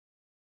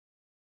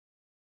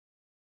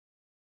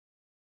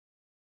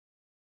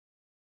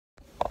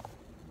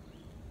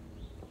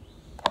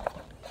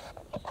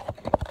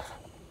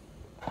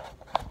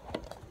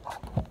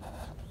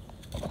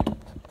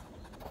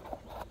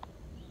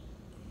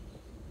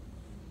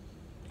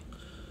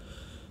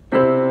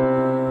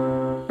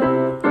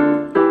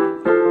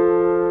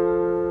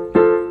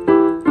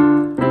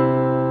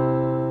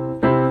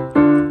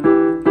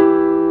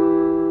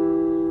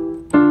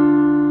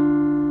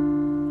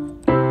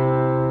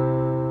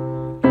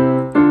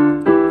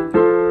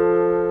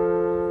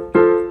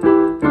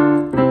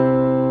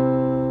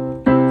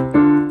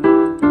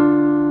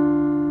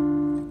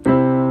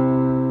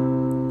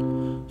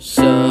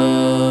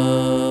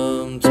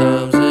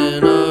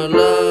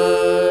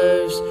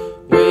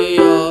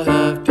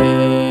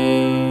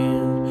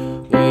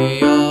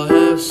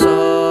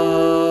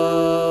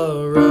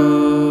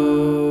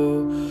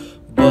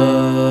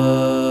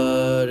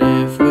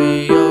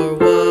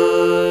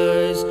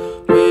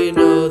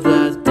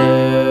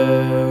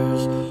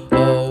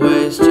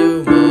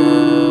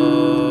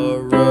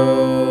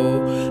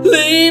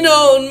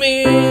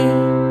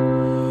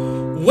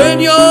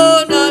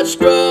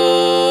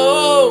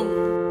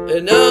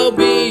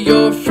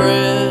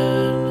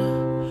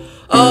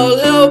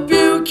help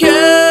you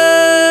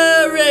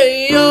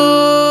carry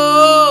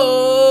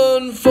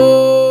on,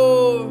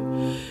 for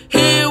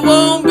it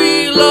won't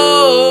be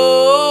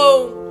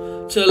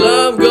long till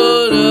I'm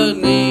gonna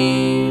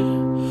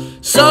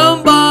need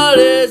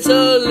somebody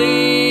to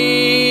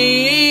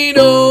lean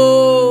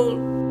on.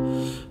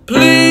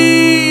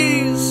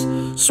 Please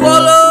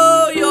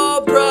swallow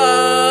your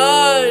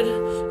pride.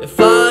 If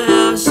I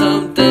have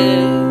some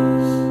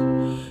things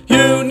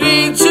you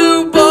need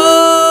to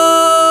borrow,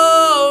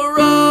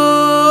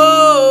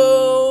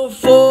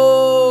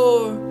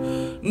 for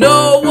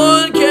no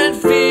one can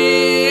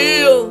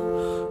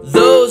feel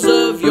those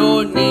of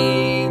your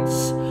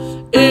needs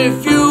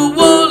if you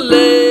won't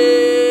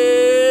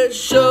let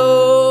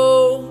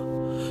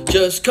show.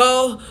 Just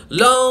call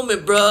on me,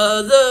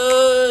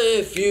 brother,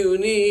 if you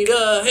need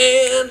a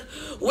hand.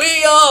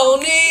 We all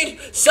need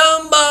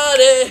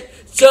somebody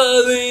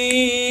to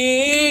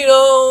lean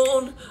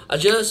on. I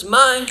just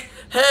might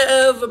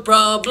have a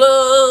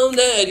problem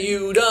that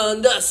you'd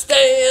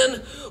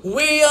understand.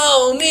 We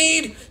all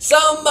need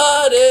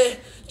somebody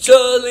to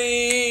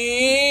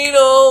lean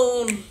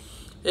on.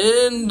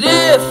 And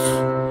if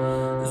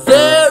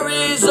there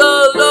is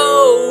a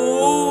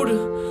load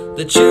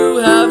that you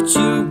have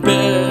to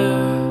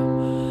bear,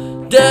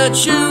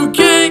 that you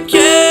can't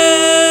carry,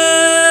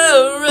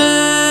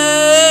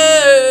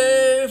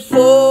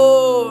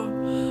 for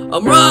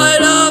I'm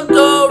right up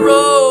the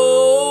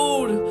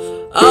road,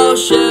 I'll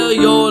share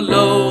your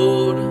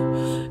load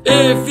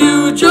if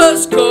you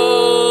just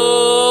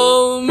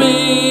call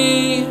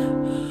me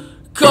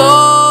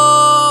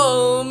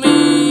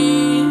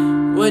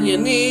when you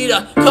need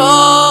a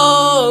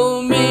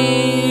call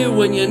me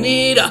when you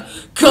need a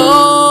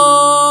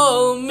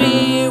call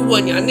me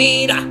when you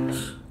need a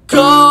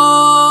call.